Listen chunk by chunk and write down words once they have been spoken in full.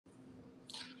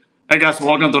Hey guys,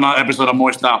 welcome to another episode of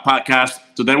Moy Style podcast.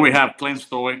 Today we have Clint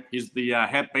Stoy. He's the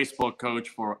head baseball coach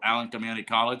for Allen Community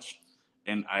College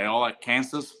in Iola,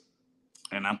 Kansas.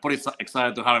 And I'm pretty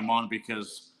excited to have him on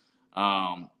because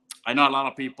I know a lot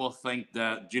of people think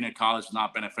that junior college is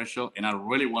not beneficial, and I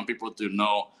really want people to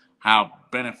know how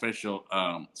beneficial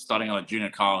starting at a junior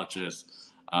college is,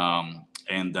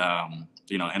 and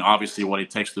obviously what it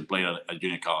takes to play at a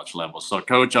junior college level. So,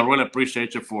 Coach, I really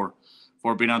appreciate you for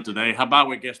being on today. How about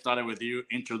we get started with you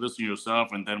introducing yourself,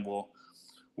 and then we'll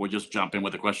just jump in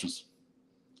with the questions.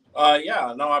 I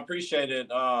appreciate it.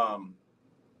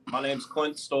 My name's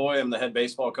Clint Stoy. I'm the head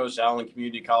baseball coach at Allen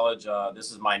Community College.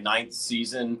 This is my 9th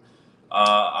season.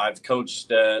 I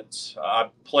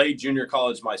played junior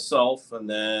college myself, and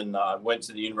then I went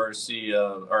to the University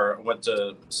went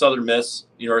to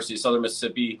University of Southern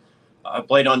Mississippi. I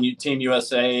played on Team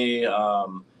USA.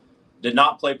 Did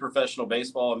not play professional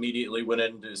baseball. Immediately went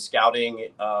into scouting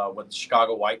with the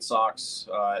Chicago White Sox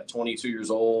at 22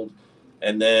 years old.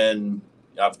 And then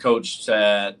I've coached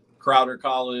at Crowder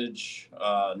College,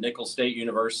 Nicholls State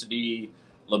University,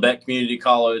 Labette Community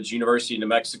College, University of New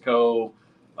Mexico.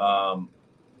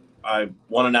 I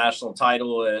won a national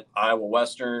title at Iowa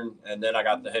Western, and then I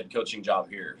got the head coaching job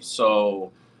here.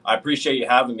 So I appreciate you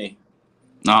having me.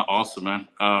 No, awesome, man.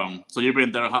 So you've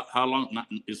been there how long?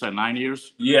 You said 9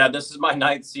 years? Yeah, this is my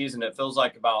 9th season. It feels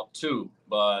like about 2,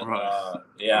 but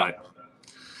yeah. Right.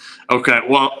 Okay,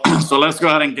 well, so let's go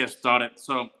ahead and get started.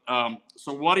 So,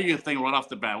 so what do you think right off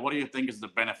the bat? What do you think is the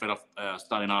benefit of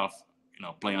starting off,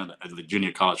 playing at the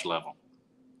junior college level?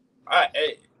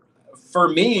 For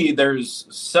me, there's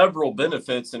several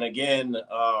benefits, and again,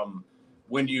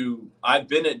 I've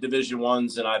been at Division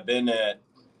I's and I've been at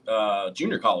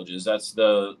junior colleges.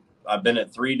 I've been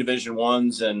at 3 Division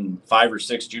I's and 5 or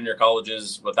 6 junior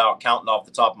colleges without counting off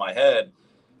the top of my head.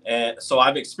 And so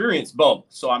I've experienced both.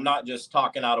 So I'm not just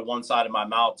talking out of one side of my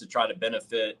mouth to try to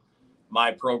benefit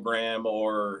my program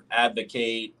or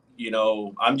advocate,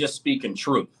 I'm just speaking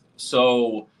truth.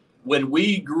 So when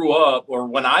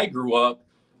I grew up,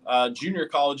 junior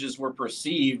colleges were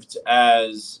perceived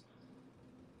as,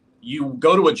 you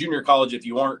go to a junior college if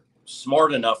you aren't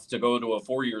smart enough to go to a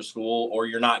 4-year school, or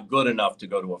you're not good enough to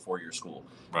go to a 4-year school.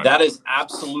 Right. That is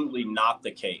absolutely not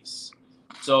the case.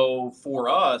 So for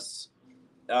us,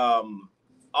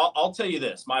 I'll tell you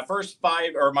this, my first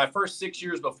 6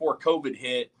 years before COVID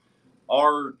hit,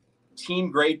 our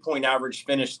team grade point average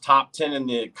finished top 10 in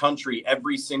the country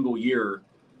every single year,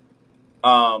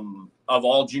 of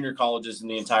all junior colleges in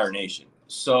the entire nation.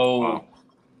 So wow.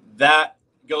 That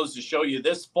goes to show you,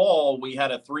 this fall we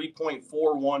had a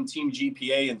 3.41 team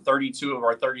GPA, and 32 of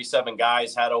our 37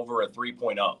 guys had over a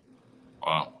 3.0.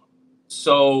 Wow.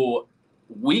 So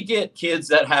we get kids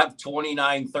that have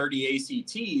 29, 30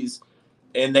 ACTs,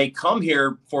 and they come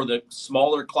here for the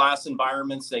smaller class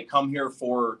environments. They come here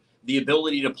for the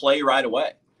ability to play right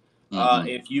away. Mm-hmm.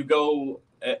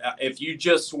 If you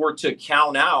just were to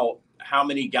count out how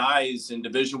many guys in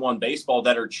Division I baseball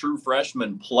that are true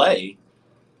freshmen play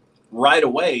right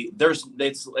away,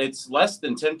 it's less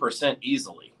than 10%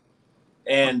 easily.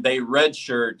 And they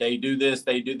redshirt, they do this,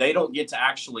 they don't get to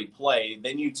actually play.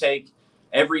 Then you take,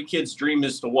 every kid's dream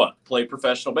is to what? Play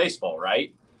professional baseball,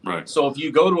 right? Right. So if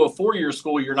you go to a 4-year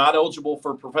school, you're not eligible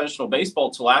for professional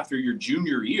baseball till after your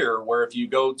junior year, where if you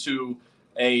go to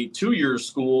a 2-year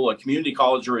school, a community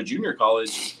college or a junior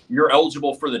college, you're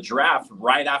eligible for the draft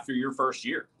right after your first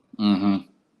year. Mm-hmm.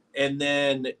 And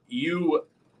then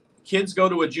kids go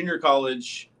to a junior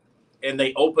college and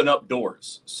they open up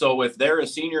doors. So if they're a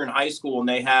senior in high school and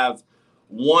they have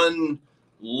one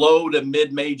low to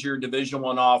mid-major Division I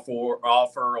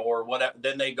offer or whatever,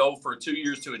 then they go for 2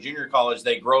 years to a junior college.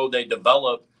 They grow, they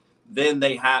develop. Then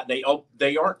they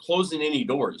aren't closing any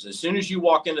doors. As soon as you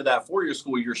walk into that 4-year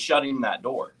school, you're shutting that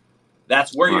door.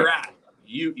 That's where you're at.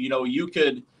 You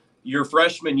could, your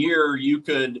freshman year, you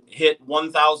could hit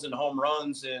 1,000 home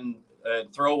runs and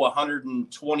throw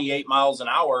 128 miles an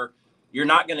hour. You're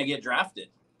not going to get drafted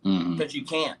because you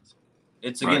can't.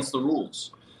 It's against the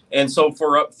rules. And so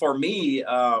for me,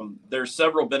 there's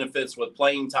several benefits with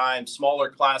playing time, smaller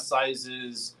class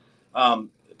sizes,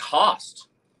 cost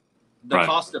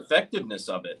effectiveness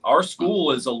of it. Our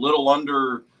school is a little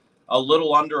under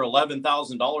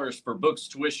 $11,000 for books,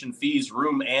 tuition, fees,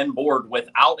 room, and board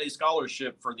without a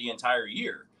scholarship for the entire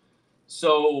year.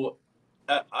 So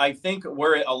I think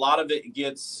where a lot of it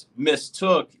gets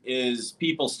mistook is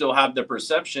people still have the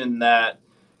perception that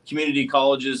community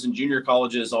colleges and junior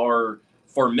colleges are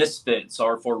for misfits,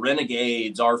 are for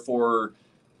renegades, are for,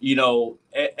 I'm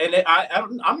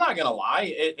not going to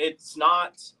lie. It's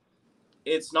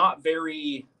not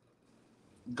very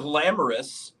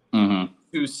glamorous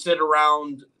to sit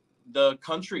around the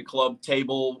country club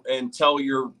table and tell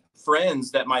your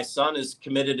friends that my son is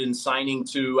committed and signing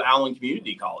to Allen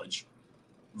Community College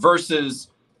versus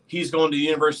he's going to the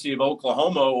University of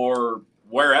Oklahoma or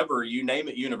wherever, you name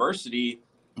it, university,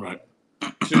 right,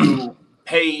 to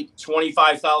pay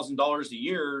 $25,000 a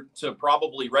year to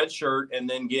probably redshirt and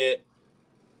then get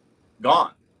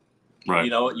gone. right.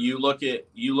 You know, you look at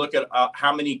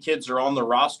how many kids are on the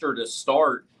roster to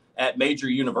start at major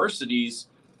universities,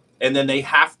 and then they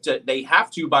have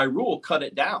to by rule cut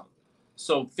it down.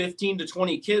 So 15 to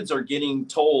 20 kids are getting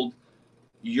told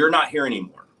you're not here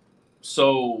anymore.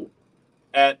 So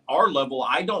at our level,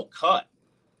 I don't cut.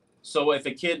 So if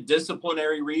a kid,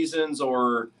 disciplinary reasons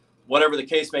or whatever the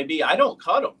case may be, I don't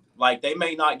cut them. Like, they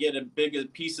may not get a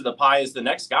big piece of the pie as the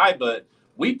next guy, but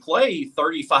we play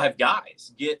 35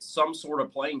 guys get some sort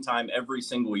of playing time every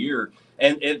single year.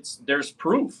 And there's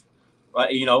proof.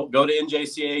 You know, go to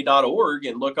njca.org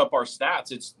and look up our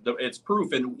stats. It's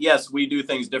proof. And yes, we do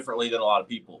things differently than a lot of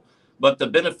people, but the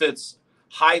benefits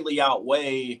highly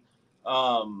outweigh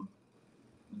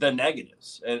the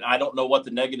negatives. And I don't know what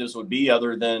the negatives would be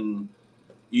other than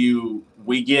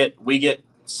we get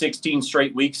 16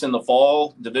 straight weeks in the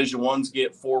fall. Division I's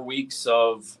get 4 weeks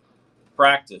of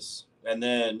practice, and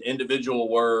then individual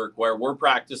work where we're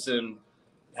practicing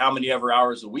how many ever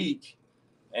hours a week,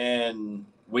 and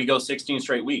we go 16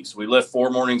 straight weeks. We lift 4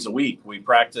 mornings a week. We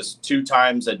practice 2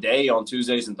 times a day on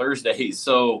Tuesdays and Thursdays.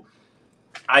 So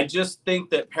I just think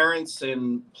that parents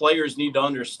and players need to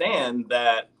understand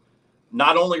that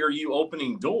not only are you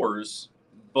opening doors,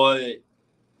 but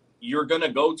you're going to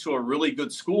go to a really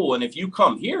good school. And if you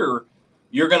come here,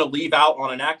 you're going to leave out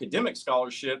on an academic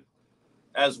scholarship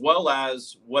as well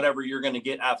as whatever you're going to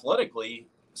get athletically.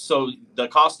 So the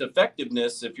cost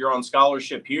effectiveness, if you're on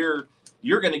scholarship here,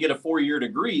 you're going to get a 4-year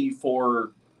degree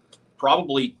for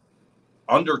probably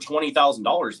under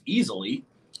 $20,000 easily.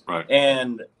 Right.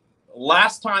 And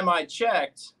last time I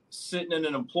checked, sitting in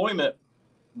an employment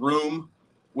room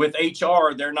with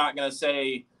HR, they're not going to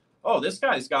say, oh, this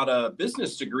guy's got a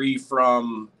business degree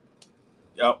from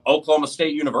Oklahoma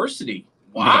State University.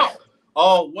 Wow. Right.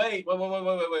 Oh, wait.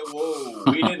 Whoa.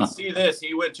 We didn't see this.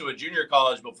 He went to a junior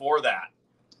college before that.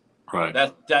 Right.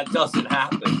 That doesn't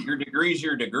happen. Your degree's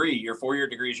your degree. Your 4-year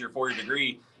degree is your 4-year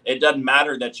degree. It doesn't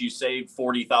matter that you saved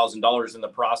 $40,000 in the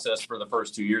process for the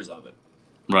first 2 years of it.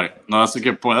 Right. No, that's a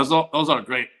good point. Those are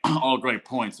all great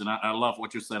points. And I love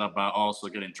what you said about also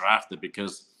getting drafted,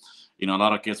 because, you know, a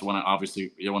lot of kids want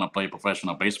to play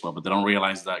professional baseball, but they don't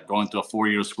realize that going to a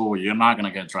 4-year school, you're not going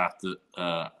to get drafted,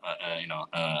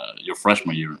 your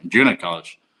freshman year. In junior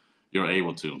college, you're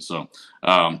able to. So,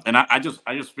 and I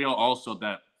just feel also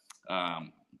that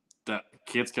that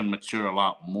kids can mature a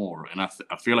lot more. And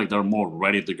I feel like they're more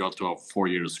ready to go to a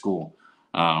 4-year school,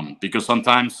 because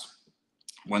sometimes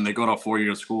when they go to a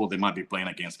 4-year school, they might be playing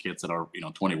against kids that are,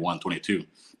 21, 22,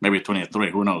 maybe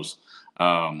 23, who knows?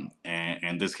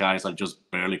 And these guys are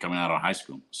just barely coming out of high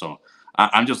school. So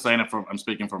I'm just saying I'm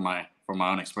speaking from my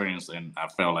own experience, and I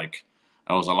felt like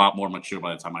I was a lot more mature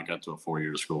by the time I got to a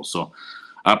 4-year school. So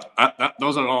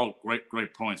those are all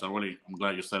great points. I'm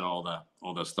glad you said all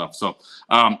that stuff. So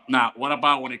now, what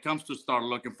about when it comes to start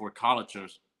looking for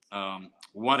colleges?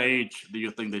 What age do you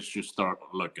think they should start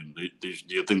looking? Do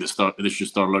you think they should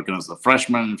start looking as a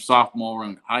freshman, sophomore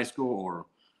in high school, or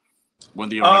when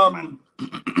do you recommend?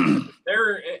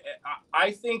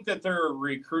 I think that there are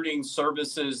recruiting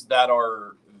services that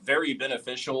are very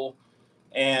beneficial,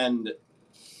 and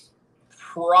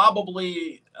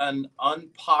probably an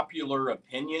unpopular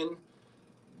opinion,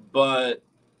 but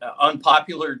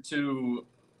unpopular to,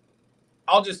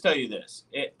 I'll just tell you this.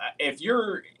 If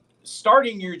you're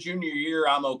starting your junior year,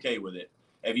 I'm okay with it.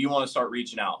 If you want to start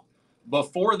reaching out.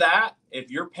 Before that,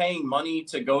 if you're paying money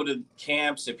to go to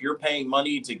camps, if you're paying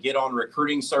money to get on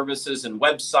recruiting services and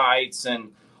websites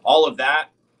and all of that,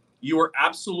 you are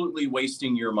absolutely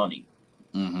wasting your money.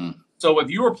 Mm-hmm. So if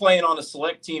you were playing on a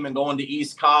select team and going to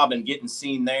East Cobb and getting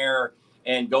seen there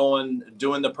and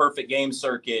doing the perfect game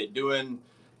circuit,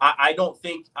 I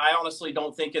honestly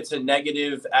don't think it's a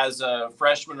negative as a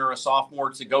freshman or a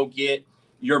sophomore to go get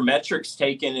your metrics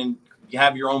taken and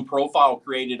have your own profile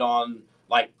created on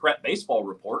like Prep Baseball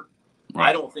Report. Right.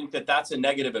 I don't think that that's a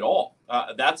negative at all.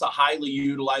 That's a highly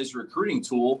utilized recruiting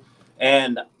tool.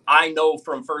 And I know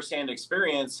from firsthand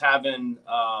experience, having,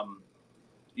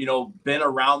 been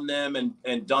around them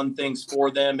and done things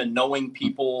for them and knowing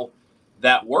people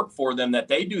that work for them, that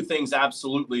they do things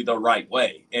absolutely the right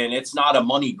way. And it's not a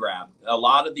money grab. A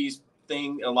lot of these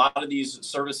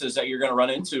services that you're going to run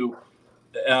into,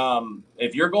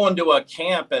 if you're going to a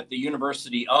camp at the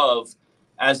University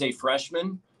as a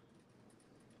freshman,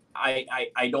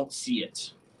 I don't see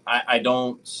it. I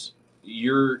don't.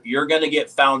 You're going to get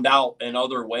found out in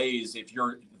other ways if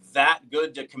you're that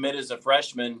good to commit as a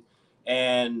freshman,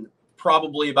 and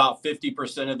probably about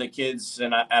 50% of the kids,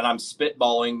 and I'm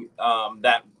spitballing,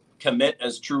 that commit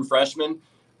as true freshmen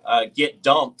get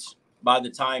dumped by the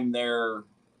time they're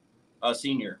a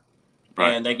senior.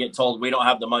 Right. And they get told, we don't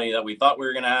have the money that we thought we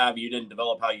were going to have. You didn't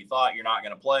develop how you thought. You're not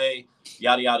going to play.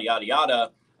 Yada, yada, yada,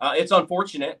 yada. It's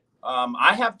unfortunate.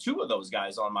 I have 2 of those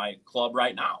guys on my club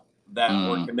right now that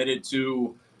were committed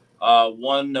to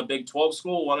one a Big 12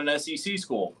 school, one an SEC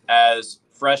school as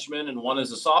freshmen, and one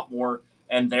as a sophomore,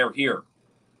 and they're here.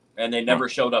 And they never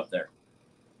showed up there.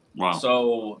 Wow.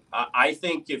 So I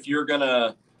think if you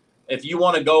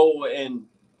want to go and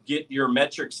get your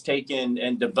metrics taken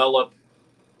and develop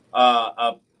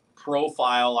a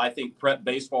profile, I think Prep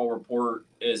Baseball Report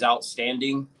is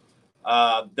outstanding.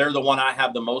 They're the one I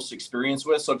have the most experience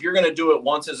with. So if you're going to do it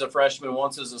once as a freshman,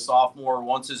 once as a sophomore,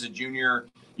 once as a junior,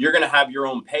 you're going to have your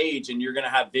own page, and you're going to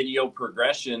have video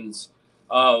progressions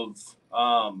of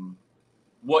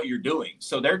what you're doing.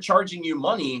 So they're charging you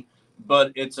money,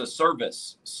 but it's a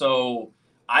service. So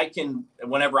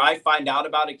whenever I find out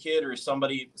about a kid, or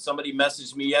somebody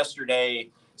messaged me yesterday,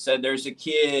 said there's a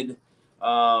kid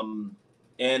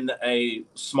in a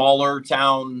smaller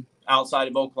town outside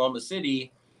of Oklahoma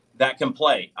City that can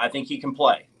play. I think he can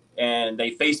play. And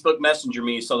they Facebook Messenger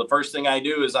me. So the first thing I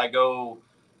do is I go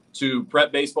to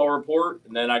Prep Baseball Report,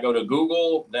 and then I go to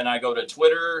Google, then I go to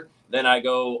Twitter, then I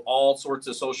go all sorts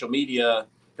of social media,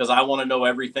 because I want to know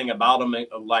everything about them,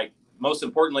 like most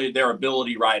importantly, their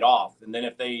ability right off. And then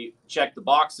if they check the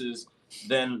boxes,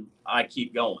 then I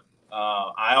keep going.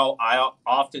 I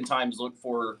oftentimes look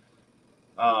for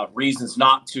reasons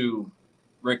not to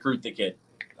recruit the kid,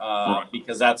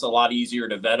 because that's a lot easier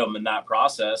to vet them in that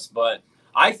process. But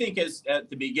I think at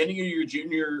the beginning of your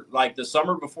junior, like the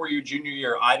summer before your junior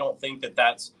year, I don't think that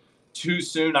that's too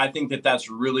soon. I think that that's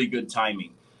really good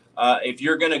timing. If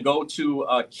you're going to go to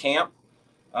a camp,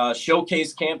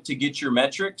 showcase camp, to get your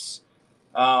metrics,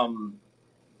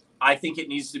 I think it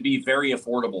needs to be very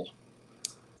affordable.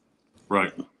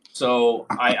 Right. So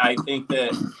I think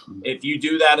that if you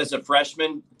do that as a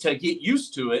freshman to get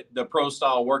used to it, the pro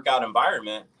style workout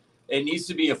environment, it needs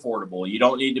to be affordable. You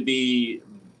don't need to be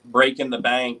breaking the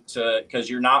bank because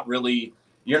you're not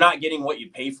getting what you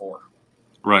pay for.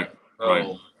 Right. So,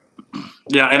 right.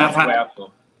 Yeah. And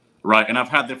I've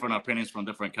had different opinions from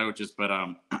different coaches, but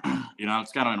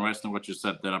it's kind of interesting what you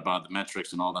said there about the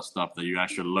metrics and all that stuff that you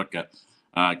actually look at,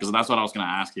 because that's what I was going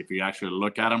to ask, if you actually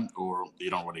look at them or you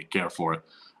don't really care for it.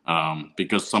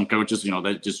 Because some coaches,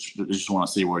 they just want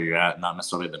to see where you're at, not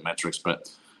necessarily the metrics. But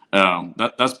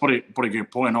that's pretty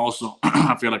good point. Also,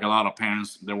 I feel like a lot of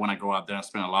parents, they want to go out there and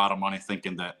spend a lot of money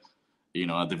thinking that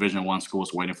a Division I school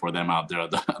is waiting for them out there,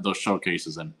 those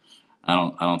showcases, and I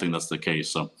don't think that's the case.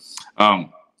 So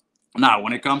now,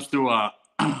 when it comes to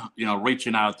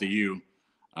reaching out to you,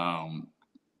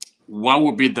 what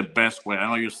would be the best way? I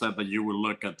know you said that you would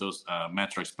look at those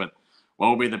metrics, but what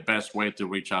would be the best way to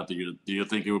reach out to you? Do you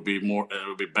think it would be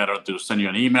better to send you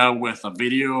an email with a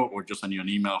video, or just send you an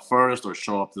email first, or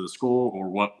show up to the school, or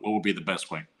what would be the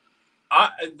best way?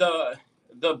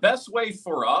 The best way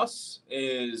for us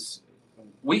is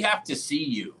we have to see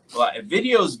you.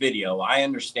 Video's video. I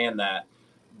understand that,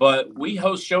 but we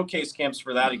host showcase camps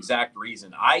for that exact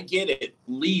reason. I get at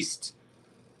least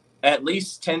 10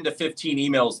 to 15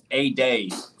 emails a day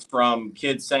from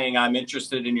kids saying, I'm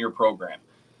interested in your program.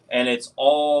 And it's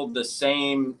all the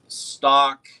same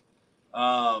stock.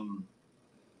 I'm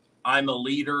a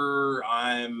leader.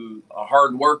 I'm a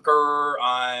hard worker.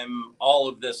 I'm all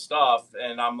of this stuff.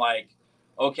 And I'm like,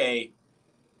 okay,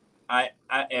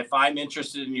 if I'm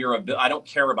interested in your ability, I don't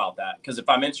care about that. Because if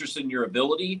I'm interested in your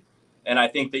ability, and I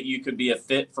think that you could be a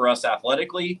fit for us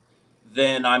athletically,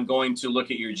 then I'm going to look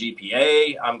at your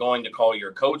GPA. I'm going to call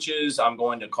your coaches. I'm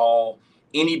going to call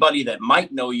anybody that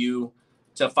might know you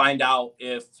to find out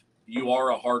if you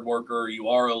are a hard worker, you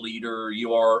are a leader,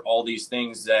 you are all these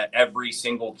things that every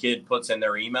single kid puts in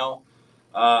their email.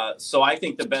 So I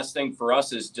think the best thing for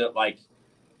us is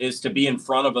to be in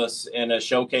front of us in a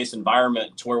showcase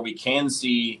environment to where we can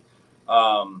see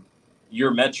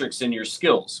your metrics and your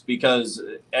skills, because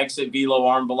exit velo,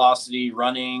 arm velocity,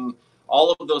 running,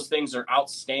 all of those things are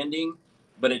outstanding,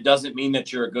 but it doesn't mean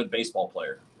that you're a good baseball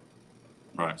player.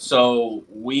 Right. So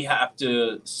we have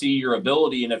to see your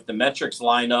ability, and if the metrics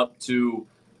line up to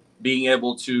being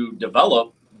able to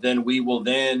develop, then we will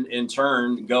then in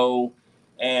turn go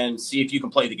and see if you can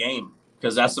play the game,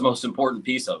 because that's the most important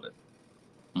piece of it.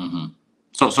 Mm-hmm.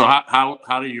 So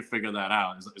how do you figure that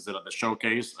out? Is it at the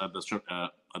showcase at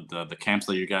the camps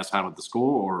that you guys have at the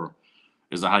school, or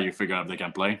is that how you figure out if they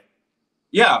can play?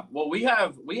 Yeah, well, we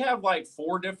have like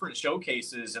 4 different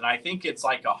showcases, and I think it's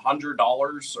like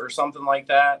 $100 or something like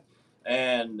that,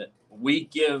 and we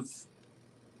give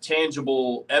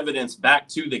tangible evidence back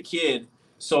to the kid.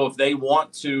 So if they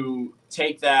want to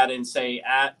take that and say,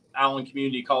 at Allen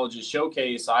Community College's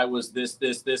showcase, I was this,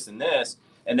 this, this, and this,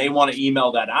 and they want to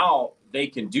email that out, they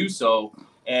can do so,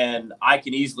 and I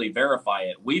can easily verify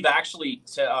it. We've actually,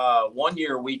 one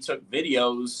year we took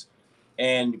videos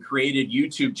and created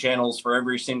YouTube channels for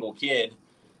every single kid,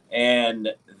 and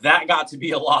that got to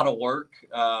be a lot of work.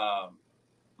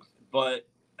 But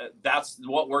that's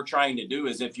what we're trying to do,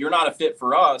 is if you're not a fit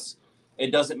for us,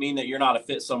 it doesn't mean that you're not a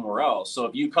fit somewhere else. So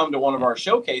if you come to one of our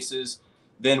showcases,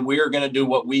 then we're going to do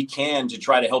what we can to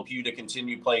try to help you to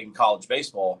continue playing college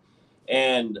baseball.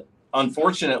 And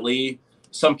unfortunately,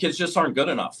 some kids just aren't good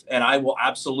enough. And I will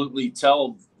absolutely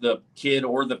tell the kid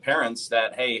or the parents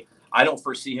that, hey, I don't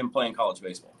foresee him playing college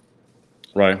baseball.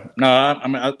 Right. No, I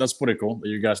mean, that's pretty cool that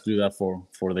you guys do that for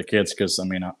the kids, because I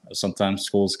mean, sometimes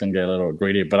schools can get a little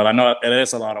greedy, but I know it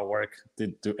is a lot of work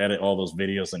to edit all those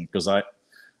videos, and because I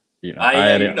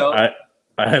edit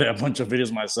a bunch of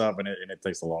videos myself, and it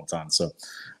takes a long time. So,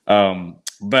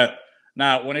 but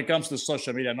now when it comes to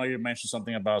social media, I know you mentioned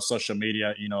something about social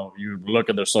media. You know, you look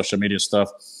at their social media stuff.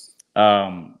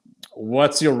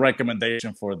 What's your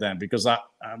recommendation for them? Because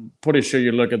I'm pretty sure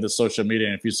you look at the social media,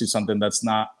 and if you see something that's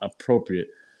not appropriate,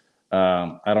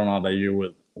 I don't know that you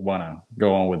would want to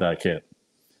go on with that kid.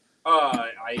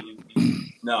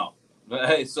 No.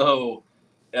 So,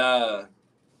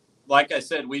 like I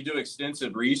said, we do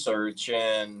extensive research,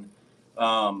 and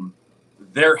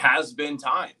there has been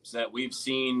times that we've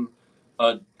seen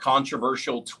a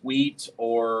controversial tweet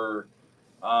or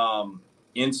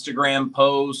Instagram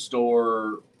post,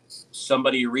 or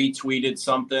somebody retweeted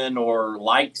something or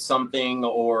liked something,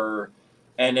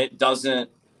 and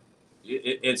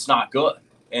it's not good.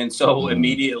 And so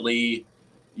immediately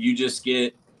you just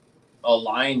get a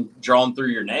line drawn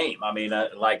through your name. I mean,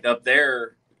 like up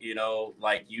there, you know,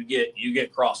 like you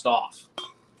get crossed off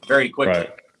very quickly.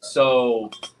 Right.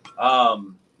 So,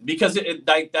 because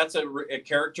like that's a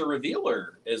character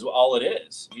revealer is all it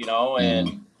is, you know,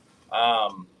 and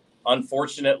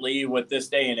unfortunately with this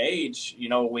day and age, you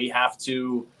know, we have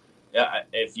to,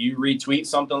 if you retweet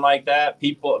something like that,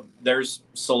 there's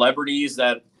celebrities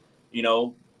that, you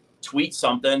know, tweet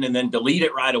something and then delete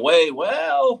it right away.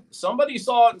 Well, somebody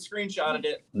saw it and screenshotted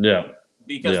it. Yeah.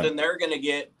 Because then they're going to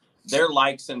get their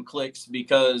likes and clicks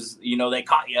because, you know, they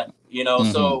caught you, you know.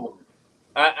 So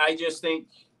I just think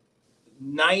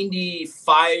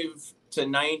 95 to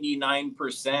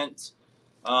 99%.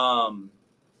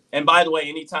 And by the way,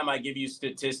 anytime I give you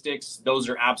statistics, those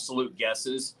are absolute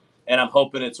guesses, and I'm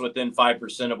hoping it's within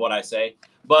 5% of what I say.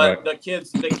 But the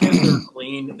kids are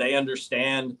clean. They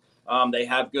understand. They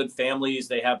have good families.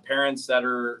 They have parents that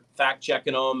are fact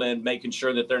checking them and making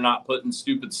sure that they're not putting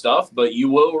stupid stuff. But you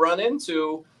will run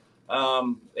into.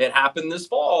 It happened this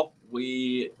fall.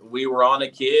 We were on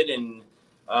a kid, and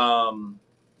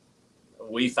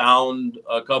we found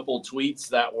a couple tweets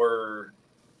that were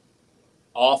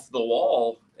off the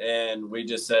wall, and we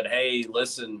just said, hey,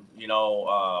 listen, you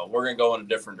know, we're going to go in a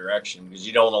different direction because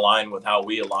you don't align with how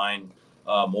we align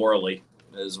morally,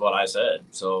 is what I said.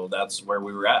 So that's where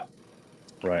we were at.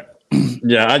 Right.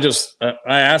 Yeah,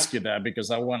 I ask you that because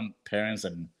I want parents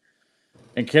and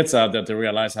kids out there to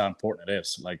realize how important it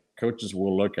is. Like, coaches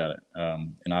will look at it,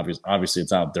 and obviously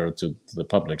it's out there to the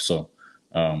public, so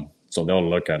they'll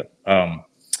look at it.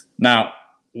 Now,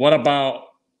 what about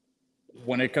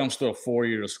when it comes to a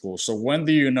 4-year school? So when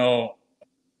do you know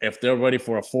if they're ready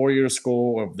for a 4-year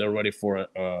school or if they're ready for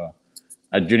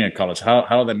a junior college?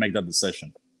 How do they make that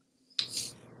decision?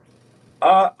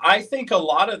 I think a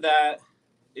lot of that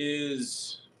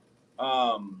is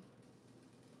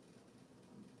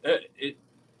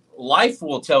life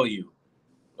will tell you.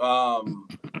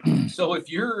 So if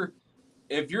you're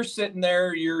sitting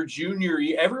there, your junior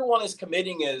year, everyone is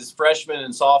committing as freshmen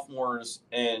and sophomores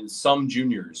and some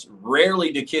juniors.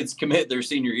 Rarely do kids commit their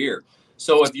senior year.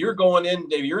 So if you're in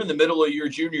the middle of your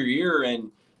junior year and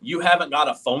you haven't got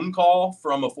a phone call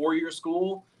from a 4-year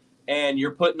school, and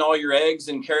you're putting all your eggs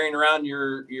and carrying around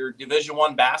your Division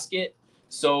I basket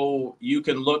so you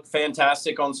can look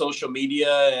fantastic on social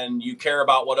media and you care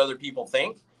about what other people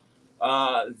think,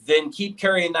 then keep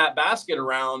carrying that basket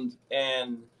around.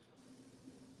 And,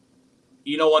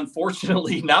 you know,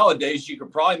 unfortunately, nowadays you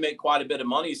could probably make quite a bit of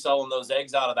money selling those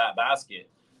eggs out of that basket.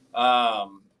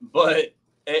 But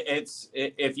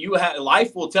if you have,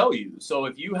 life will tell you. So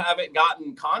if you haven't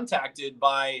gotten contacted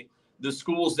by the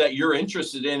schools that you're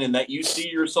interested in and that you see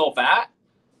yourself at,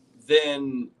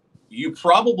 then you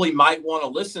probably might want to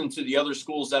listen to the other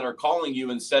schools that are calling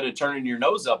you instead of turning your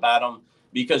nose up at them,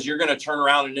 because you're going to turn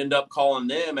around and end up calling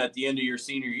them at the end of your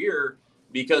senior year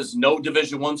because no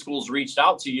Division I schools reached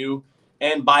out to you.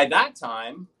 And by that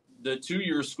time, the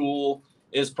 2-year school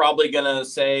is probably going to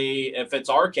say, if it's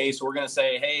our case, we're going to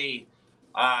say, hey,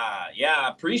 yeah,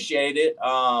 appreciate it.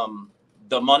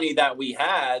 The money that we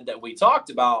had that we talked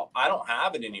about, I don't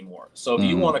have it anymore. So if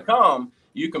you want to come,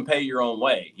 you can pay your own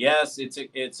way. Yes,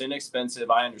 it's inexpensive.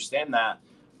 I understand that,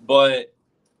 but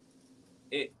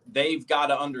they've got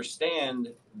to understand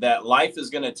that life is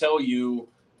going to tell you.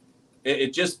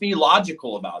 Just be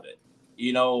logical about it.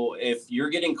 You know, if you're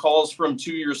getting calls from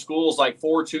 2-year schools, like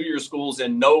 4 2-year schools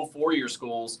and no 4-year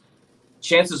schools,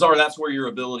 chances are that's where your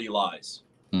ability lies.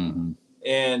 Mm-hmm.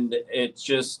 And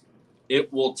it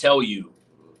will tell you,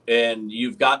 and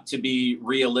you've got to be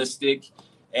realistic.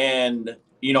 And,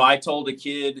 you know, I told a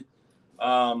kid,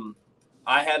 I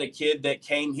had a kid that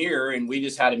came here and we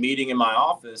just had a meeting in my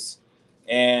office,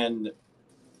 and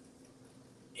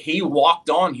he walked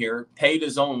on here, paid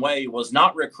his own way, was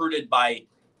not recruited by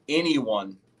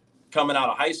anyone coming out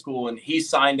of high school. And he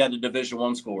signed at a Division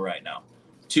I school right now,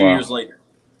 2 years later.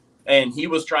 And he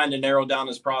was trying to narrow down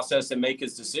his process and make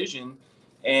his decision.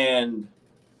 And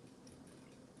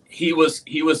he was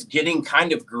getting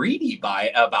kind of greedy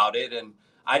about it. And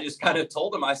I just kind of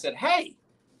told him, I said, hey,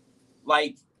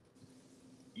 like,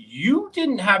 you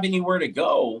didn't have anywhere to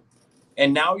go,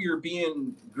 and now you're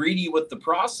being greedy with the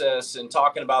process and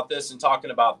talking about this and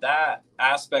talking about that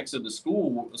aspects of the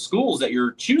schools that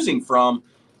you're choosing from,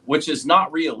 which is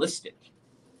not realistic.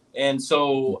 And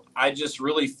so I just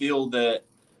really feel that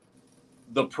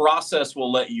the process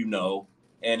will let you know.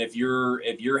 And if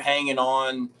you're hanging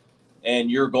on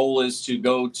and your goal is to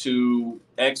go to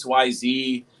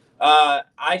XYZ,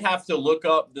 I'd have to look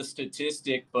up the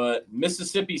statistic, but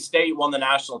Mississippi State won the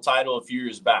national title a few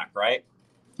years back, right?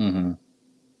 Mm-hmm.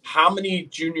 How many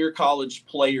junior college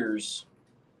players,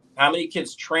 how many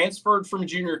kids transferred from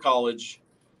junior college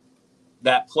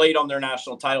that played on their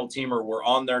national title team or were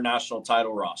on their national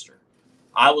title roster?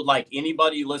 I would like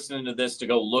anybody listening to this to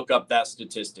go look up that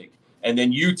statistic. And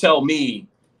then you tell me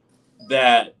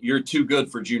that you're too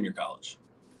good for junior college.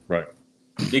 Right.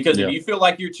 Because if you feel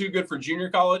like you're too good for junior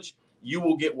college, you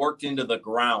will get worked into the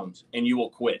ground and you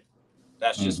will quit.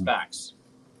 That's just facts.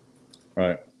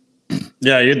 Right.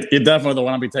 Yeah, you definitely don't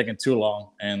want to be taking too long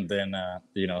and then,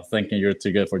 thinking you're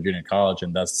too good for junior college.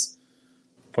 And that's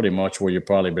pretty much where you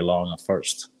probably belong at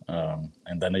first. And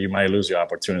then you might lose your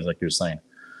opportunities, like you're saying.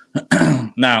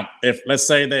 Now, if let's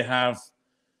say a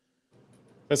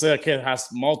kid has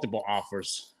multiple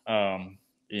offers,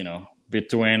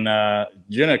 between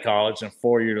junior college and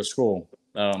 4-year to school.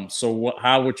 So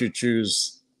how would you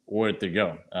choose where to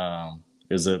go?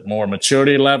 Is it more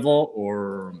maturity level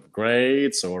or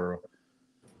grades or?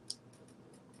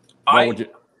 I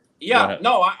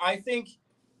think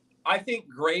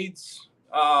grades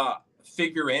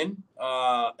figure in.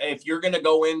 If you're going to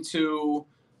go into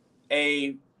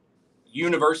a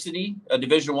university, a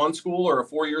Division I school or a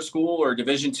 4-year school or a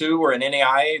Division II or an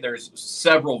NAIA, there's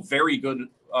several very good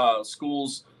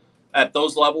schools at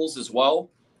those levels as well.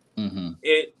 Mm-hmm.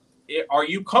 Are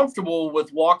you comfortable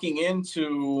with walking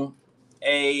into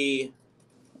a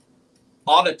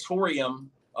auditorium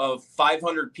of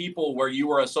 500 people where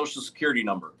you are a social security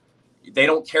number? They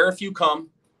don't care if you come.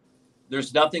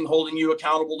 There's nothing holding you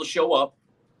accountable to show up.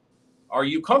 Are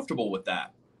you comfortable with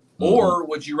that? Mm-hmm. Or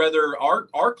would you rather,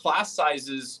 our class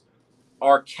sizes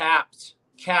are capped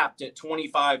at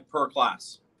 25 per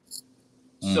class.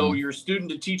 Mm-hmm. So your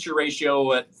student to teacher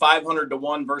ratio at 500 to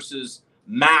 1 versus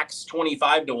max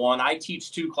 25 to 1. I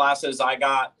teach 2 classes. I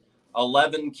got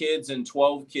 11 kids and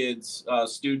 12 kids,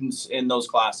 students in those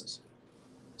classes.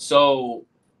 So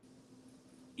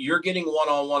you're getting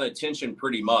one-on-one attention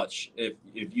pretty much if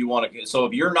you want to. So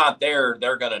if you're not there,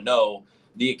 they're going to know.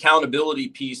 The accountability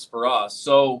piece for us.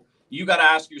 So you got to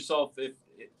ask yourself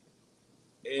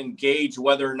engage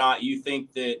whether or not you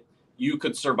think that you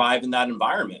could survive in that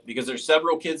environment, because there's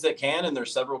several kids that can and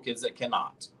there's several kids that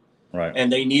cannot. Right.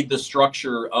 And they need the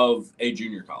structure of a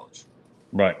junior college.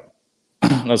 Right.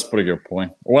 That's a pretty good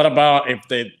point. What about if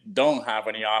they don't have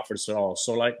any offers at all?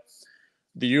 So, like,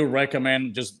 do you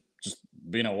recommend just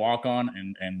being a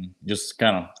walk-on and just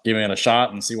kind of giving it a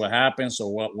shot and see what happens?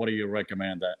 Or what do you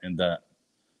recommend in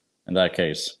that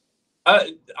case?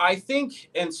 I think,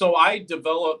 and so I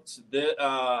developed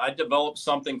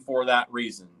something for that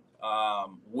reason.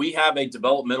 We have a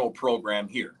developmental program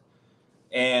here.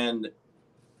 And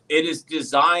it is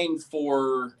designed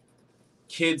for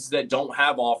kids that don't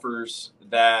have offers,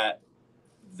 that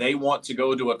they want to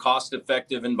go to a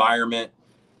cost-effective environment,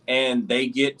 and they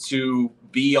get to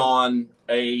be on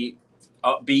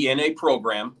be in a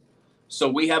program. So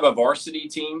we have a varsity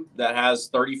team that has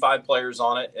 35 players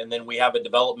on it, and then we have a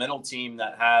developmental team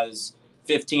that has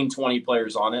 15, 20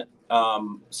 players on it,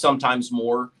 sometimes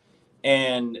more.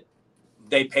 And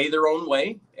they pay their own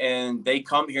way, and they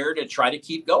come here to try to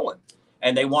keep going,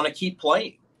 and they want to keep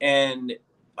playing. And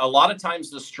a lot of times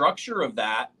the structure of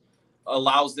that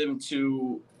allows them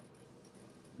to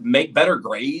make better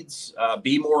grades,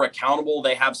 be more accountable.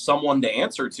 They have someone to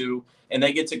answer to, and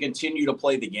they get to continue to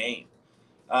play the game.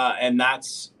 And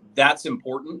that's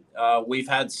important. We've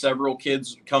had several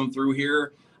kids come through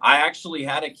here. I actually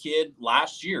had a kid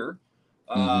last year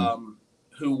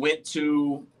who went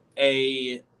to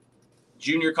a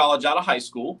junior college out of high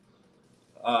school,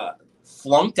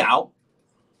 flunked out,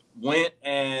 went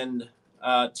and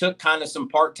took kind of some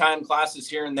part-time classes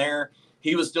here and there.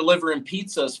 He was delivering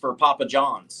pizzas for Papa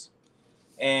John's,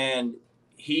 and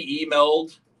he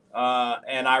emailed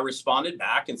and I responded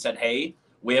back and said, hey,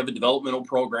 we have a developmental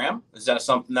program. Is that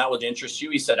something that would interest you?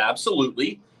 He said,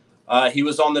 absolutely. He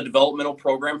was on the developmental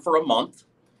program for a month,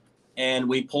 and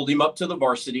we pulled him up to the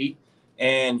varsity,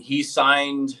 and he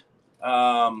signed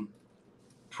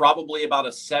probably about a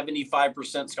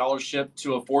 75% scholarship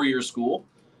to a 4-year school,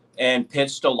 and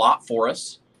pitched a lot for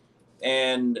us.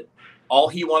 And all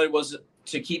he wanted was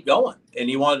to keep going, and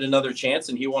he wanted another chance,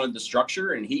 and he wanted the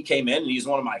structure, and he came in, and he's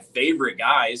one of my favorite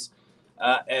guys.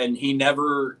 And he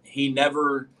never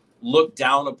looked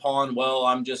down upon, well,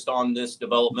 I'm just on this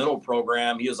developmental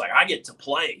program. He was like, I get to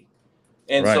play.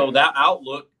 And so that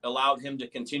outlook allowed him to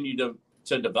continue to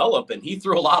develop, and he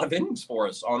threw a lot of innings for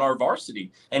us on our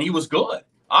varsity, and he was good.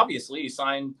 Obviously, he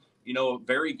signed, a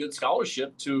very good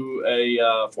scholarship to a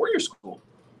 4-year school.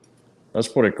 That's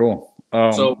pretty cool.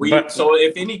 So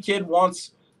if any kid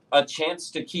wants a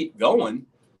chance to keep going,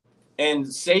 and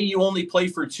say you only play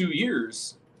for 2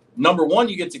 years, number one,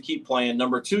 you get to keep playing.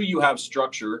 Number two, you have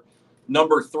structure.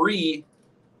 Number three,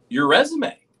 your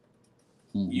resume.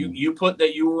 You put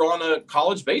that you were on a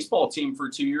college baseball team for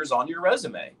 2 years on your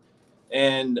resume.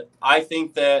 And I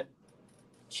think that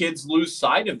kids lose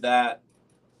sight of that,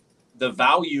 the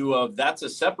value of that's a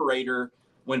separator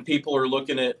when people are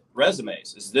looking at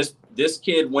resumes. Is this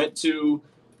kid went to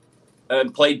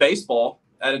and played baseball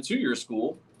at a 2-year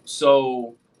school.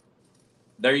 So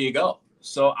there you go.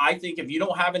 So I think if you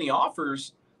don't have any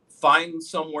offers, find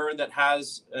somewhere that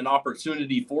has an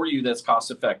opportunity for you that's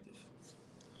cost effective.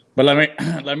 But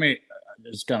let me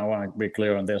just kind of want to be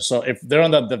clear on this. So if they're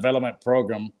on that development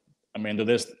program, I mean,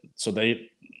 they're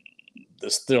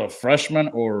still a freshman,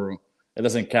 or it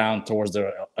doesn't count towards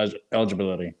their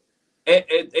eligibility?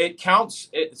 It counts.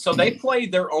 So they play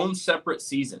their own separate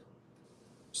season.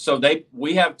 So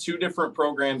we have 2 different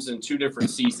programs and 2 different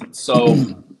seasons. So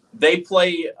they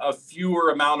play a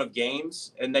fewer amount of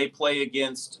games, and they play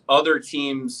against other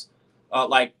teams.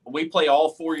 Like we play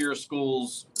all 4-year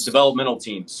schools developmental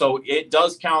teams. So it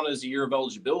does count as a year of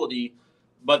eligibility,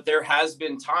 but there has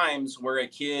been times where a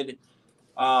kid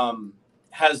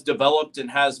has developed and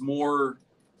has more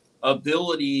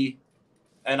ability,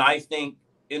 and I think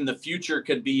in the future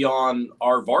could be on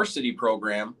our varsity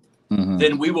program,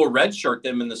 then we will redshirt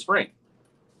them in the spring.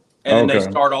 And then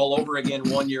they start all over again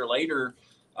 1 year later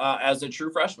as a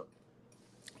true freshman.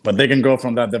 But they can go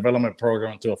from that development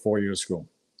program to a 4-year school.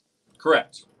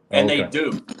 Correct. And they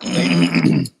do.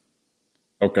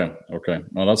 Okay.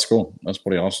 No, that's cool. That's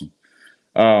pretty awesome.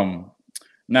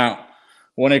 Now,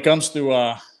 when it comes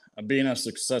to being a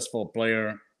successful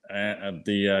player at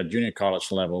the junior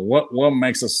college level, what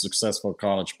makes a successful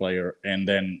college player, and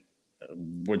then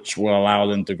which will allow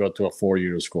them to go to a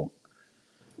 4-year school?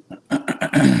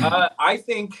 I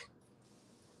think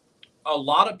a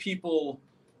lot of people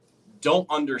don't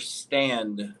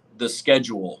understand the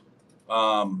schedule.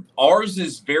 Ours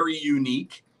is very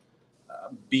unique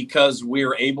because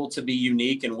we're able to be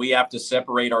unique, and we have to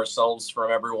separate ourselves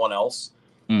from everyone else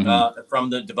from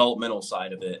the developmental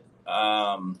side of it.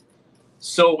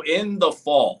 So in the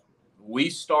fall, we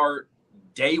start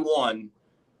day 1.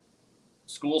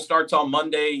 School starts on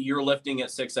Monday. You're lifting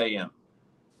at 6 a.m.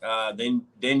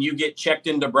 Then you get checked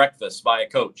into breakfast by a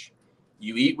coach.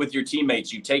 You eat with your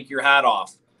teammates. You take your hat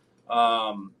off.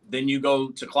 Then you go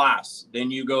to class.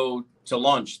 Then you go to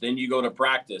lunch. Then you go to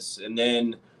practice. And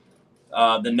then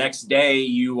the next day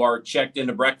you are checked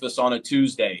into breakfast on a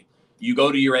Tuesday. You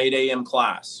go to your 8 a.m.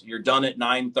 class. You're done at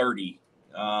 9:30.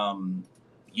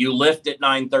 You lift at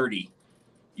 9:30.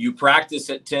 You practice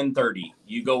at 10:30.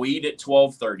 You go eat at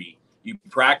 12:30. You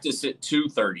practice at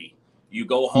 2:30. You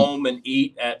go home and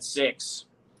eat at 6.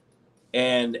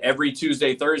 And every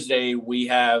Tuesday, Thursday, we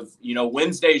have,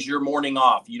 Wednesday's your morning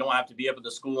off. You don't have to be up at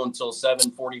the school until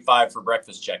 7:45 for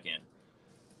breakfast check-in.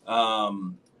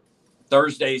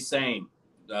 Thursday, same.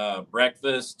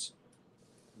 Breakfast,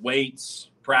 weights,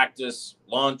 practice,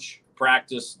 lunch,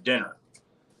 practice, dinner.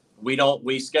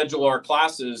 We schedule our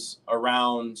classes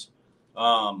around,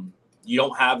 you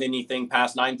don't have anything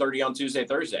past 9:30 on Tuesday,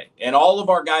 Thursday. And all of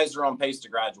our guys are on pace to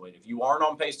graduate. If you aren't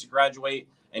on pace to graduate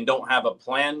and don't have a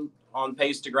plan on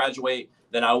pace to graduate,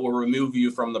 then I will remove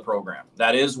you from the program.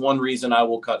 That is one reason I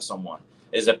will cut someone,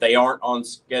 is if they aren't on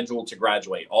schedule to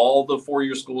graduate. All the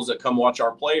four-year schools that come watch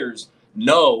our players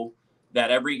know that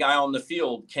every guy on the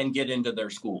field can get into their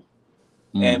school.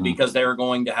 And because they're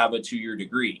going to have a 2-year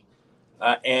degree.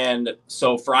 And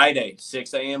so Friday,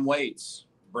 6 a.m. weights,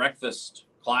 breakfast,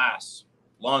 class,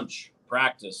 lunch,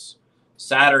 practice.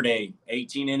 Saturday,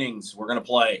 18 innings, we're going to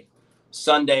play.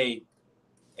 Sunday,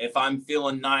 if I'm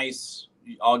feeling nice,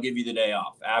 I'll give you the day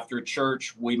off. After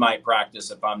church, we might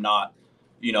practice if I'm not,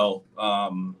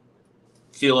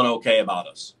 feeling okay about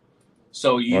us.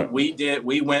 So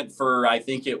we went for, I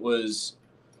think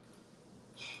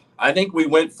we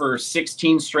went for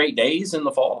 16 straight days in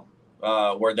the fall,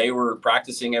 where they were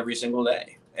practicing every single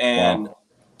day. And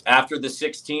after the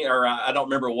 16, or I don't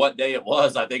remember what day it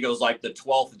was, I think it was like the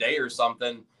 12th day or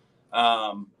something.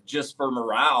 Just for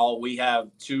morale, we have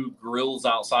 2 grills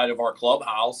outside of our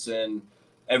clubhouse, and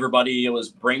everybody, it was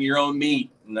bring your own meat,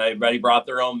 and everybody brought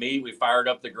their own meat. We fired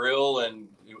up the grill and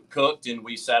cooked, and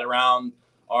we sat around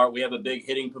we have a big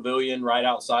hitting pavilion right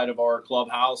outside of our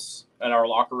clubhouse and our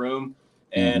locker room.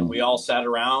 And we all sat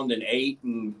around and ate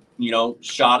and,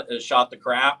 shot the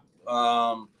crap.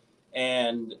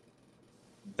 And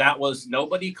that was,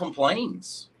 nobody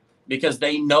complains because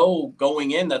they know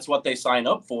going in, that's what they sign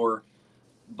up for.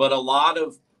 But a lot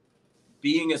of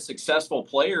being a successful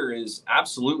player is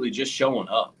absolutely just showing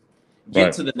up.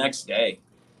 Get to the next day.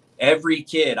 Every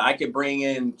kid, I could bring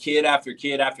in kid after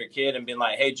kid after kid and be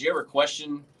like, hey, did you ever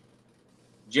question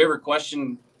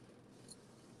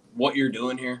what you're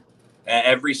doing here?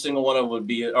 Every single one of them would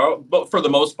be, but for the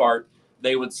most part,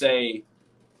 they would say,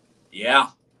 yeah,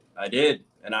 I did.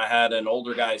 And I had an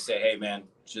older guy say, hey, man,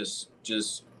 just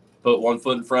put one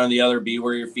foot in front of the other, be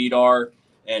where your feet are,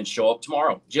 and show up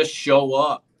tomorrow. Just show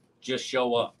up. Just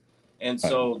show up. And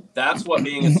so that's what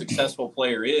being a successful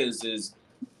player is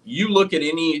you look at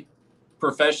any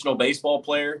professional baseball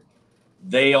player,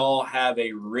 they all have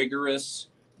a rigorous,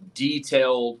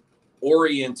 detailed,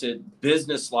 oriented,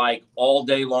 business-like, all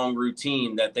day long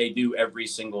routine that they do every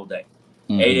single day.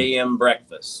 8 a.m.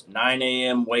 breakfast, 9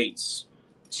 a.m. weights,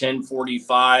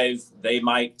 10:45, they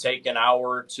might take an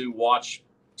hour to watch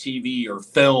TV or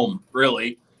film,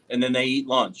 really, and then they eat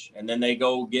lunch, and then they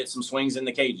go get some swings in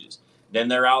the cages. Then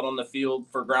they're out on the field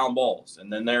for ground balls,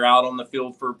 and then they're out on the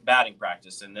field for batting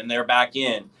practice, and then they're back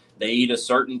in. They eat a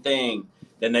certain thing,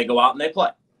 then they go out and they play.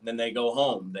 Then they go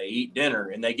home, they eat dinner,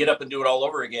 and they get up and do it all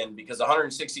over again, because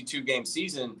 162 game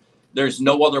season, there's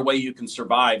no other way you can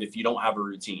survive if you don't have a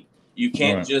routine. You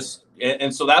can't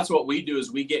and so that's what we do,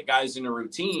 is we get guys in a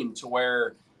routine to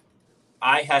where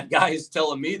I had guys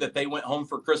telling me that they went home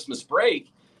for Christmas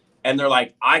break and they're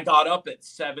like, I got up at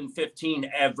 7:15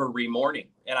 every morning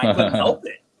and I couldn't help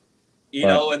it,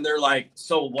 and they're like,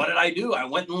 so what did I do? I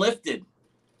went and lifted,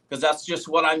 because that's just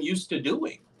what I'm used to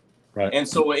doing. Right. And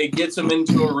so it gets them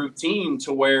into a routine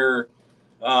to where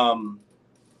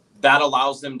that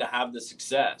allows them to have the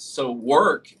success. So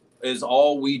work is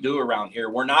all we do around here.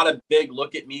 We're not a big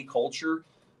look at me culture.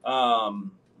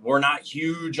 We're not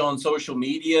huge on social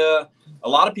media. A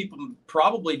lot of people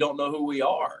probably don't know who we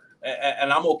are.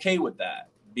 And I'm okay with that,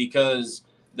 because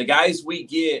the guys we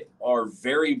get are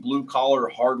very blue collar,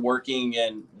 hardworking.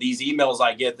 And these emails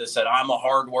I get that said, I'm a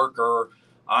hard worker,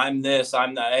 I'm this,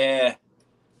 I'm that.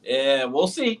 We'll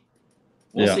see.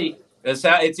 We'll see.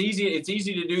 It's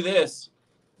easy to do this,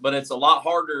 but it's a lot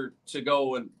harder to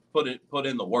go and put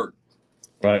in the work.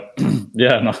 Right.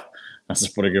 Yeah, no, that's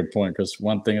a pretty good point, because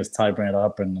one thing is typing it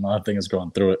up and another thing is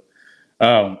going through it.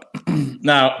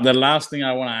 Now, the last thing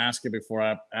I want to ask you before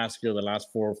I ask you the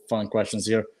last 4 fun questions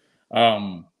here.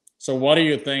 So what do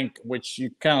you think, which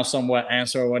you kind of somewhat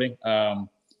answered already,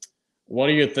 what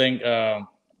do you think,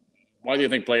 why do you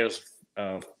think players,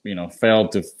 fail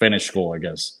to finish school, I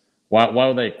guess? Why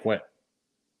do they quit?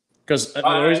 Because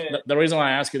the reason why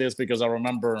I ask you this, because I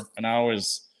remember, and I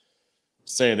always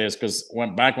say this, because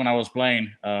back when I was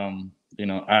playing,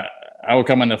 I would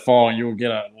come in the fall and you would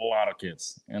get a lot of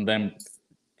kids, and then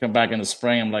come back in the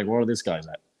spring. I'm like, where are these guys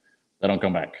at? They don't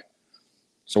come back.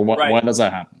 So why does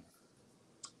that happen?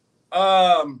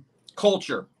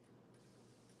 Culture,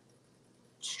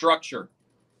 structure,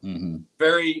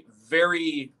 very,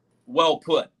 very well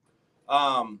put.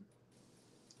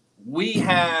 We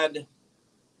had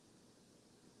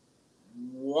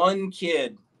one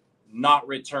kid not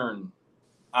return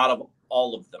out of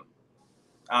all of them,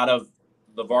 out of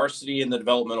the varsity and the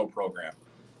developmental program.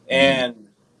 And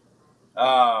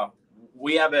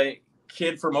we have a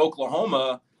kid from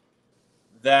Oklahoma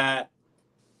that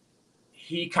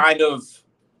he kind of,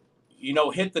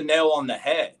 hit the nail on the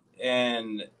head.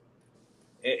 And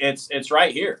it's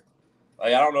right here.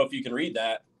 Like, I don't know if you can read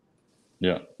that.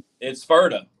 Yeah. It's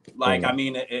FERDA. Like, I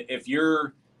mean, if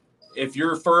you're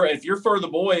for the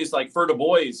boys, like for the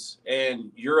boys,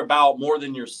 and you're about more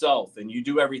than yourself and you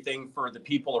do everything for the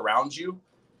people around you,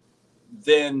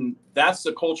 then that's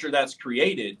the culture that's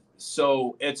created.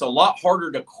 So it's a lot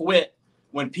harder to quit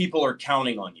when people are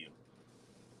counting on you.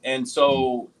 And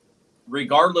so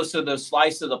regardless of the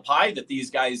slice of the pie that these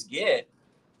guys get,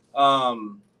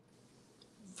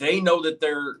 they know that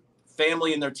their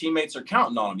family and their teammates are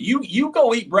counting on them. You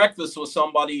go eat breakfast with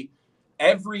somebody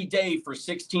every day for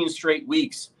 16 straight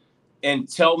weeks and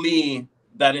tell me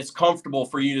that it's comfortable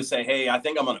for you to say, hey, I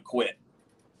think I'm going to quit.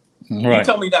 Right. You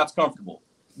tell me that's comfortable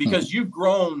because you've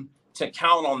grown to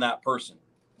count on that person.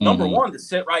 Number one, to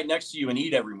sit right next to you and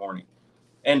eat every morning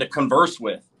and to converse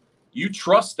with. You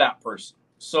trust that person.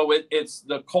 So it's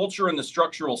the culture and the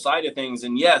structural side of things.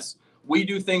 And yes, we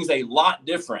do things a lot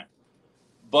different.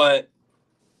 But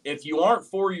if you aren't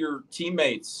for your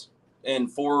teammates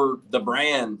and for the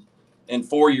brand and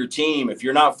for your team, if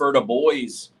you're not for the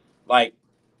boys, like,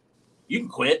 you can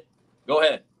quit. Go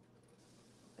ahead.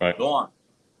 Right. Go on.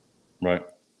 Right.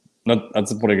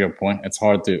 That's a pretty good point. It's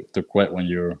hard to quit when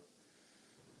you've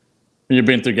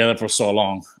been together for so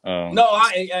long. I'm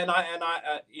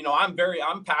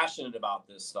passionate about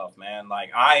this stuff, man. Like,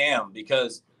 I am,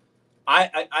 because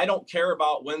I don't care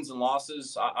about wins and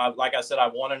losses. Like I said, I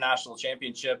won a national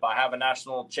championship. I have a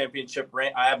national championship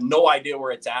rank. I have no idea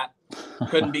where it's at.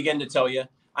 Couldn't begin to tell you.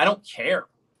 I don't care.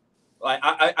 Like,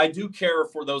 I do care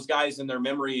for those guys and their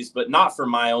memories, but not for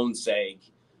my own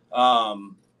sake.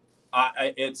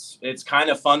 It's kind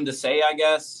of fun to say, I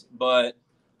guess, but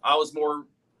I was more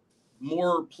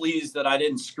pleased that I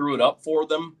didn't screw it up for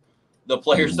them, the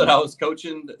players that I was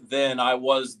coaching, than I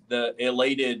was the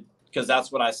elated, because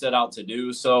that's what I set out to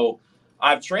do. So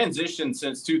I've transitioned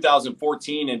since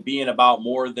 2014 and being about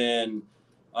more than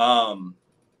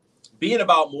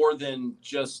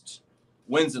just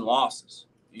wins and losses.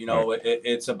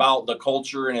 It's about the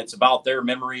culture and it's about their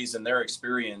memories and their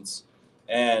experience.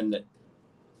 And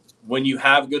when you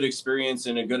have good experience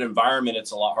in a good environment,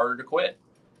 it's a lot harder to quit.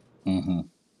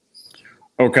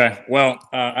 Okay. Well,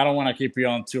 I don't want to keep you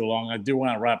on too long. I do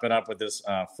want to wrap it up with this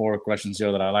 4 questions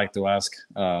here that I like to ask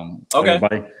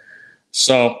everybody.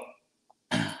 So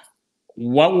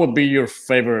what would be your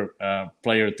favorite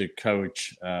player to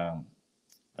coach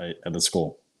at the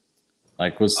school?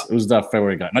 Like, who's that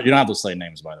favorite guy? No, you don't have to say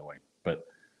names, by the way, but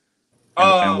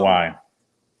and why?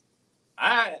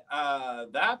 A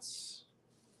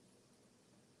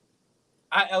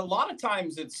lot of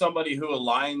times it's somebody who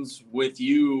aligns with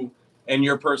you and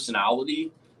your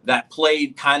personality, that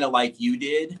played kind of like you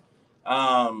did.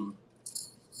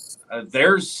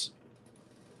 There's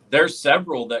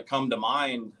several that come to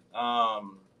mind,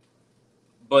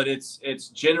 but it's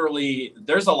generally,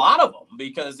 there's a lot of them,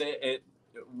 because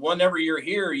whenever you're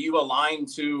here, you align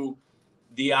to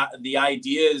the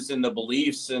ideas and the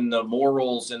beliefs and the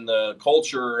morals and the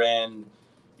culture, and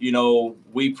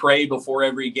we pray before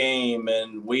every game,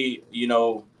 and we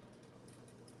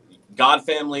God,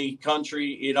 family,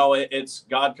 country, it's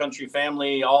God, country,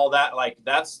 family, all that. Like,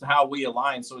 that's how we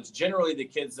align. So it's generally the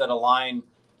kids that align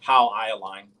how I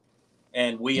align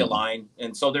and we align.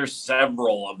 And so there's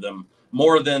several of them,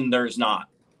 more than there's not.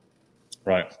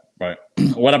 Right.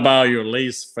 What about your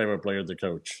least favorite player to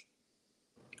coach?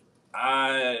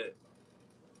 They're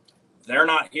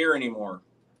not here anymore.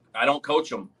 I don't coach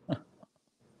them.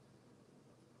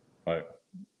 Right.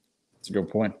 That's a good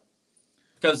point.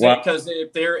 Because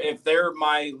if they're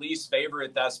my least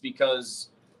favorite, that's because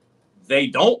they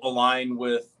don't align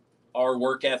with our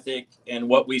work ethic and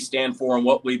what we stand for and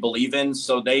what we believe in.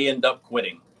 So they end up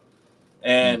quitting.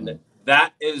 And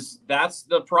that's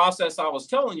the process I was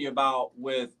telling you about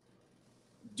with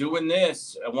doing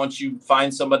this. Once you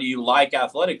find somebody you like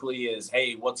athletically, is,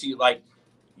 hey, what's he like?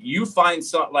 You find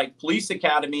some, like police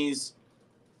academies,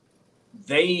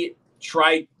 they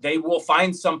they will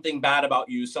find something bad about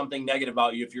you, something negative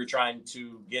about you if you're trying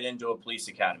to get into a police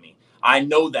academy. I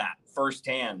know that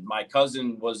firsthand. My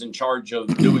cousin was in charge of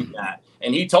doing that.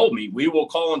 And he told me, we will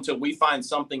call until we find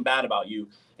something bad about you.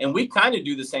 And we kind of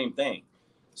do the same thing.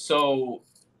 So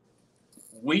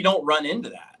we don't run into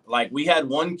that. Like, we had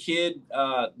one kid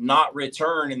not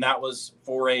return, and that was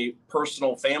for a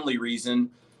personal family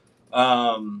reason.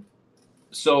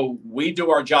 So we do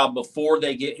our job before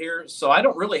they get here. So I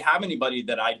don't really have anybody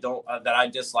that I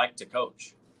dislike to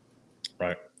coach.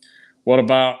 Right. What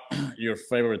about your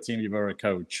favorite team you've ever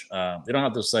coached? You don't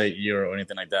have to say year or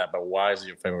anything like that, but why is it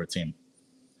your favorite team?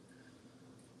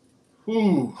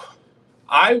 Ooh,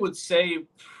 I would say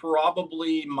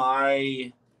probably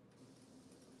my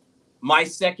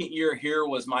second year here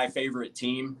was my favorite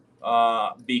team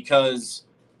because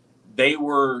they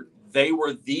were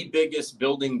the biggest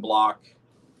building block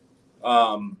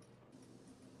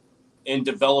in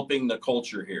developing the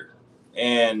culture here.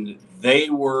 And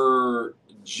they were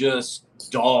just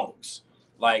dogs.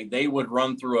 Like, they would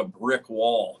run through a brick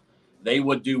wall. They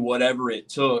would do whatever it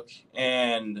took.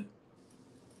 And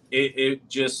it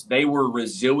just, they were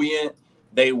resilient.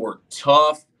 They were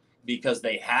tough because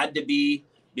they had to be,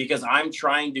 because I'm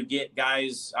trying to get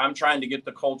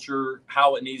the culture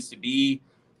how it needs to be.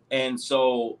 And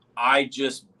so I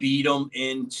just beat them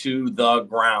into the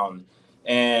ground.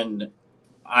 And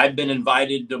I've been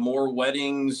invited to more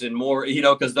weddings and more,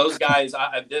 because those guys,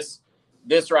 this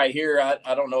right here,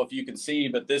 I don't know if you can see,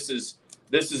 but this is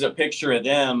a picture of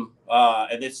them.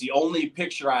 And it's the only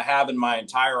picture I have in my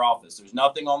entire office. There's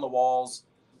nothing on the walls.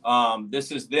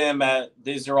 This is them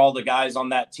these are all the guys on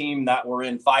that team that were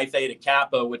in Phi Theta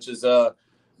Kappa, which is a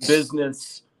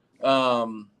business.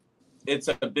 It's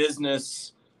a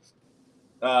business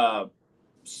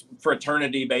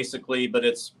fraternity basically, but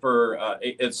it's for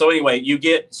so anyway, you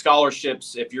get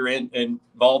scholarships if you're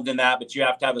involved in that, but you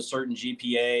have to have a certain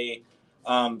GPA.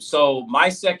 So my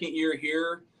second year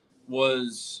here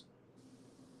was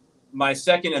my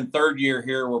second and third year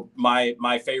here were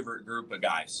my favorite group of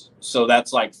guys. So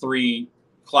that's like 3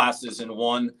 classes in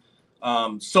one.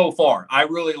 So far, I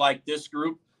really like this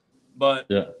group, but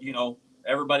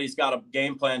everybody's got a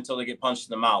game plan until they get punched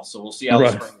in the mouth. So we'll see how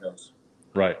the spring goes.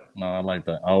 Right. No, I like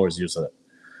that. I always use it.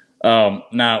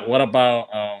 Now, what about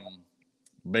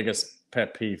biggest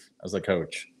pet peeve as a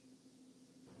coach?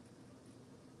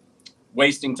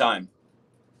 Wasting time.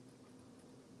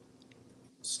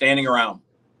 Standing around.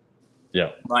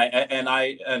 Yeah. Right. And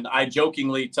I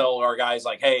jokingly tell our guys,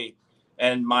 like, hey,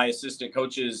 and my assistant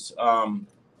coaches,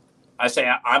 I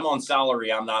say, I'm on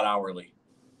salary. I'm not hourly.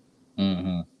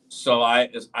 Mm-hmm. So I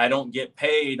don't get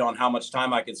paid on how much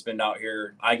time I can spend out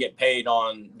here. I get paid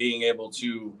on being able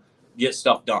to get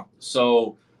stuff done.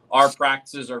 So our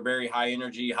practices are very high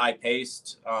energy, high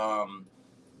paced.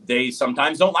 They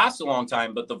sometimes don't last a long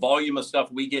time, but the volume of stuff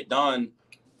we get done,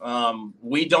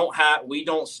 we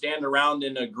don't stand around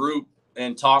in a group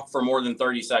and talk for more than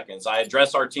 30 seconds. I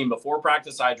address our team before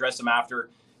practice. I address them after.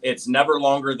 It's never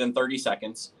longer than 30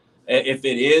 seconds. If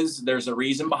it is, there's a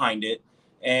reason behind it.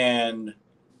 And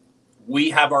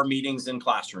we have our meetings in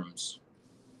classrooms.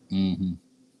 Mm-hmm.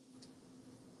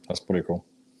 That's pretty cool.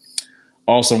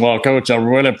 Awesome. Well, Coach, I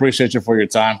really appreciate you for your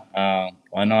time. I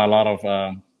know a lot of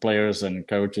players and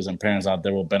coaches and parents out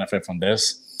there will benefit from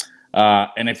this.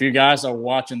 And if you guys are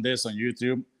watching this on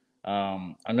YouTube,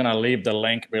 I'm going to leave the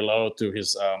link below to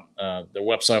his the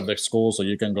website of the school so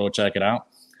you can go check it out.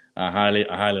 I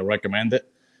highly recommend it.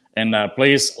 And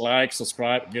please like,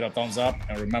 subscribe, give a thumbs up,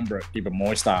 and remember, keep it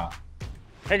Moy Style.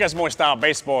 Hey guys, Moy Style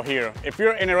Baseball here. If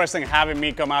you're interested in having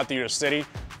me come out to your city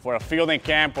for a fielding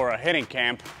camp or a hitting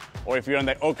camp, or if you're in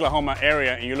the Oklahoma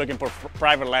area and you're looking for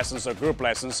private lessons or group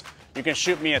lessons, you can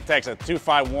shoot me a text at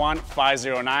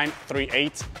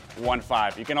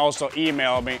 251-509-3815. You can also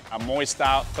email me at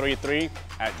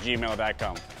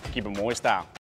moystyle33@gmail.com. Keep it Moy Style.